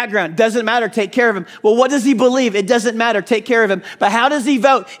his background? Doesn't matter. Take care of him. Well, what does he believe? It doesn't matter. Take care of him. But how does he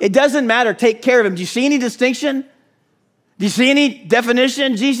vote? It doesn't matter. Take care of him. Do you see any distinction? Do you see any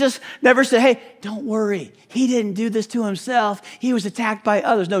definition? Jesus never said, hey, don't worry. He didn't do this to himself. He was attacked by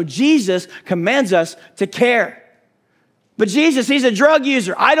others. No, Jesus commands us to care. But Jesus, he's a drug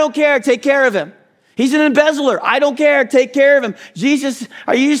user. I don't care. Take care of him. He's an embezzler. I don't care. Take care of him. Jesus,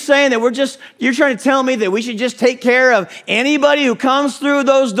 are you saying that you're trying to tell me that we should just take care of anybody who comes through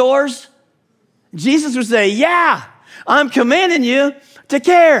those doors? Jesus would say, yeah, I'm commanding you to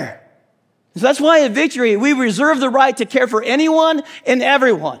care. So that's why at Victory, we reserve the right to care for anyone and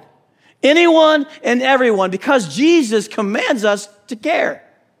everyone. Anyone and everyone, because Jesus commands us to care.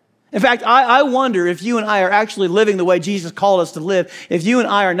 In fact, I wonder if you and I are actually living the way Jesus called us to live, if you and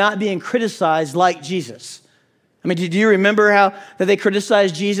I are not being criticized like Jesus. I mean, do you remember that they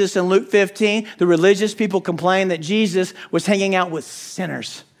criticized Jesus in Luke 15? The religious people complained that Jesus was hanging out with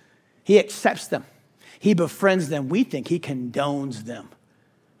sinners. He accepts them. He befriends them. We think he condones them.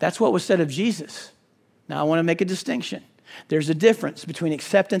 That's what was said of Jesus. Now, I want to make a distinction. There's a difference between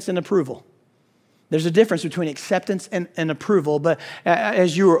acceptance and approval. There's a difference between acceptance and approval. But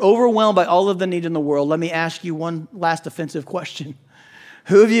as you are overwhelmed by all of the need in the world, let me ask you one last offensive question.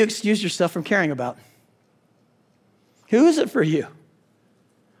 Who have you excused yourself from caring about? Who is it for you?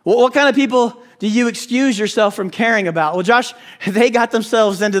 What kind of people do you excuse yourself from caring about? Well, Josh, they got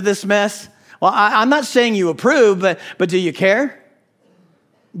themselves into this mess. Well, I'm not saying you approve, but do you care?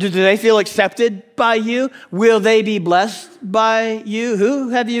 Do they feel accepted by you? Will they be blessed by you? Who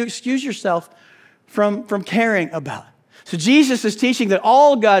have you excused yourself from caring about? So Jesus is teaching that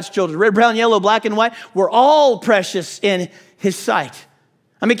all God's children, red, brown, yellow, black, and white, we're all precious in his sight.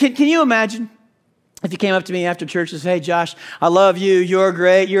 I mean, can you imagine if you came up to me after church and said, hey, Josh, I love you. You're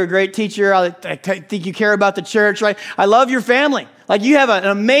great. You're a great teacher. I think you care about the church, right? I love your family. Like, you have an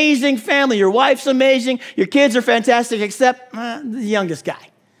amazing family. Your wife's amazing. Your kids are fantastic, except the youngest guy.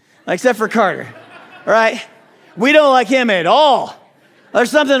 Except for Carter, right? We don't like him at all.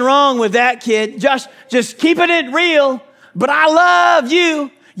 There's something wrong with that kid. Just keeping it real. But I love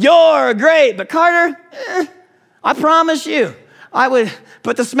you. You're great. But Carter, I promise you, I would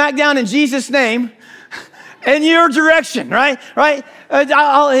put the smack down in Jesus' name in your direction, right?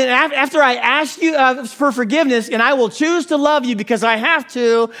 After I ask you for forgiveness, and I will choose to love you because I have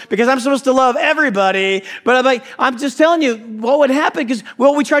to, because I'm supposed to love everybody. But I'm just telling you what would happen, because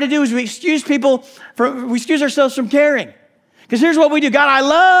what we try to do is we excuse ourselves from caring. Because here's what we do. God, I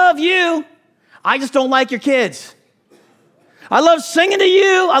love you. I just don't like your kids. I love singing to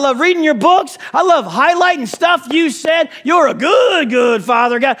you. I love reading your books. I love highlighting stuff you said. You're a good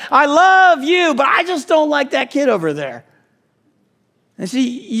Father, God. I love you, but I just don't like that kid over there. And see,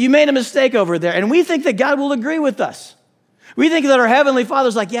 you made a mistake over there. And we think that God will agree with us. We think that our Heavenly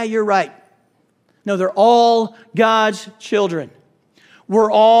Father's like, yeah, you're right. No, they're all God's children.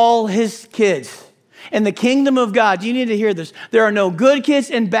 We're all His kids. In the kingdom of God, you need to hear this. There are no good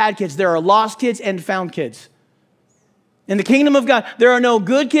kids and bad kids. There are lost kids and found kids. In the kingdom of God, there are no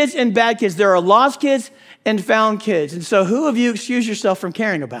good kids and bad kids. There are lost kids and found kids. And so who have you excused yourself from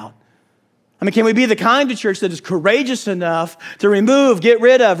caring about? I mean, can we be the kind of church that is courageous enough to remove, get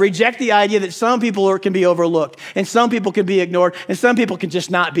rid of, reject the idea that some people can be overlooked and some people can be ignored and some people can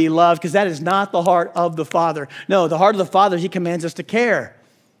just not be loved, because that is not the heart of the Father. No, the heart of the Father, He commands us to care.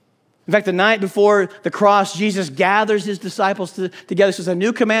 In fact, the night before the cross, Jesus gathers His disciples together. He says, a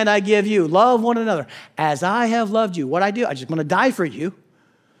new command I give you, love one another as I have loved you. What I do, I just want to die for you.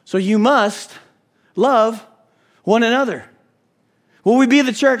 So you must love one another. Will we be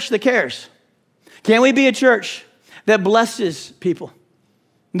the church that cares? Can we be a church that blesses people?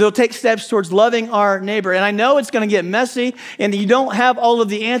 They'll take steps towards loving our neighbor. And I know it's going to get messy and you don't have all of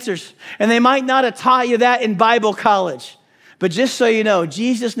the answers. And they might not have taught you that in Bible college. But just so you know,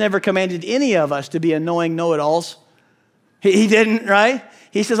 Jesus never commanded any of us to be annoying know-it-alls. He didn't, right?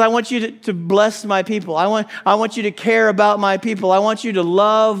 He says, I want you to bless my people. I want you to care about my people. I want you to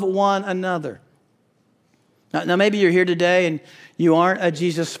love one another. Now, maybe you're here today and you aren't a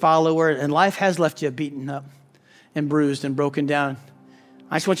Jesus follower and life has left you beaten up and bruised and broken down.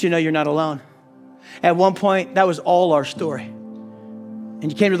 I just want you to know you're not alone. At one point, that was all our story.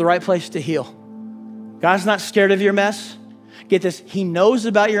 And you came to the right place to heal. God's not scared of your mess. Get this, He knows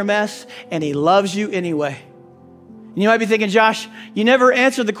about your mess and He loves you anyway. And you might be thinking, Josh, you never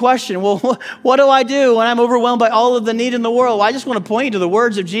answered the question. Well, what do I do when I'm overwhelmed by all of the need in the world? Well, I just want to point you to the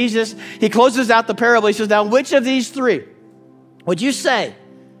words of Jesus. He closes out the parable. He says, now, which of these three would you say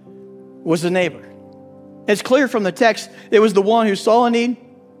was the neighbor? It's clear from the text, it was the one who saw a need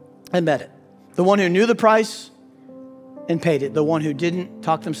and met it. The one who knew the price and paid it. The one who didn't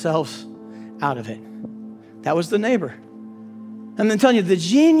talk themselves out of it. That was the neighbor. And I'm telling you, the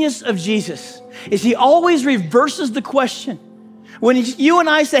genius of Jesus is He always reverses the question. When you and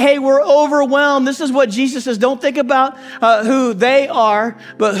I say, hey, we're overwhelmed, this is what Jesus says. Don't think about who they are,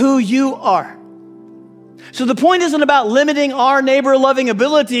 but who you are. So the point isn't about limiting our neighbor-loving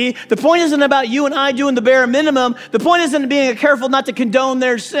ability. The point isn't about you and I doing the bare minimum. The point isn't being careful not to condone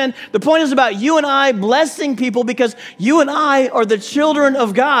their sin. The point is about you and I blessing people because you and I are the children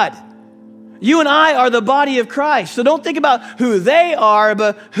of God. You and I are the body of Christ. So don't think about who they are,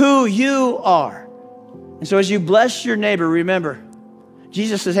 but who you are. And so as you bless your neighbor, remember,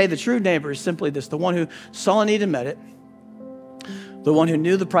 Jesus says, hey, the true neighbor is simply this, the one who saw a need and met it, the one who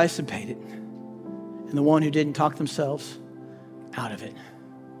knew the price and paid it, and the one who didn't talk themselves out of it.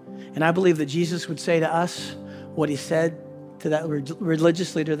 And I believe that Jesus would say to us what He said to that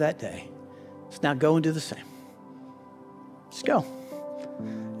religious leader that day. It's now go and do the same. Just go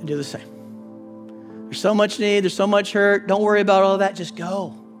and do the same. There's so much need, there's so much hurt. Don't worry about all of that. Just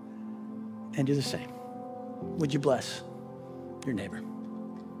go and do the same. Would you bless your neighbor?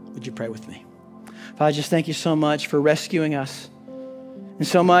 Would you pray with me? Father, I just thank you so much for rescuing us. And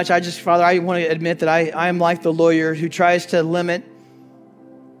so much, Father, I want to admit that I am like the lawyer who tries to limit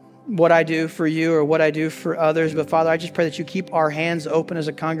what I do for you or what I do for others. But Father, I just pray that you keep our hands open as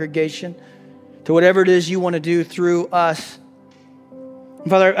a congregation to whatever it is you want to do through us. And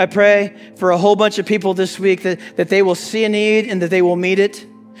Father, I pray for a whole bunch of people this week that they will see a need and that they will meet it.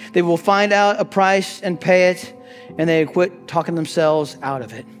 They will find out a price and pay it, and they quit talking themselves out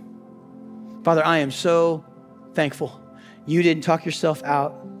of it. Father, I am so thankful you didn't talk yourself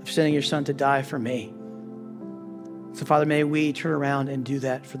out of sending your Son to die for me. So Father, may we turn around and do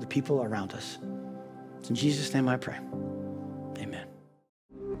that for the people around us. It's in Jesus' name I pray. Amen.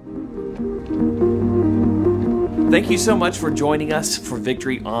 Thank you so much for joining us for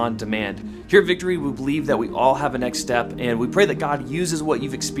Victory on Demand. Here at Victory, we believe that we all have a next step, and we pray that God uses what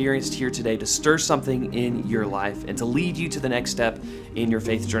you've experienced here today to stir something in your life and to lead you to the next step in your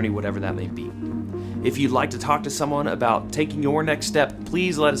faith journey, whatever that may be. If you'd like to talk to someone about taking your next step,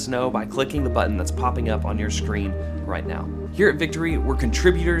 please let us know by clicking the button that's popping up on your screen right now. Here at Victory, we're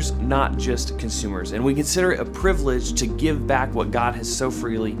contributors, not just consumers, and we consider it a privilege to give back what God has so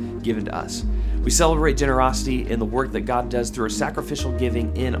freely given to us. We celebrate generosity in the work that God does through our sacrificial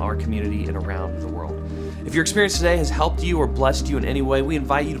giving in our community and around the world. If your experience today has helped you or blessed you in any way, we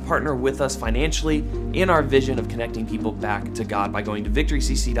invite you to partner with us financially in our vision of connecting people back to God by going to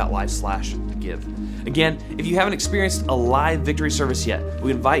victorycc.life/give. Again, if you haven't experienced a live Victory service yet, we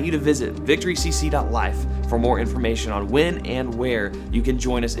invite you to visit victorycc.life for more information on when and where you can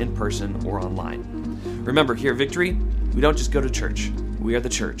join us in person or online. Remember, here at Victory, we don't just go to church. We are the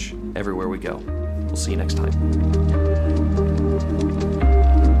church everywhere we go. We'll see you next time.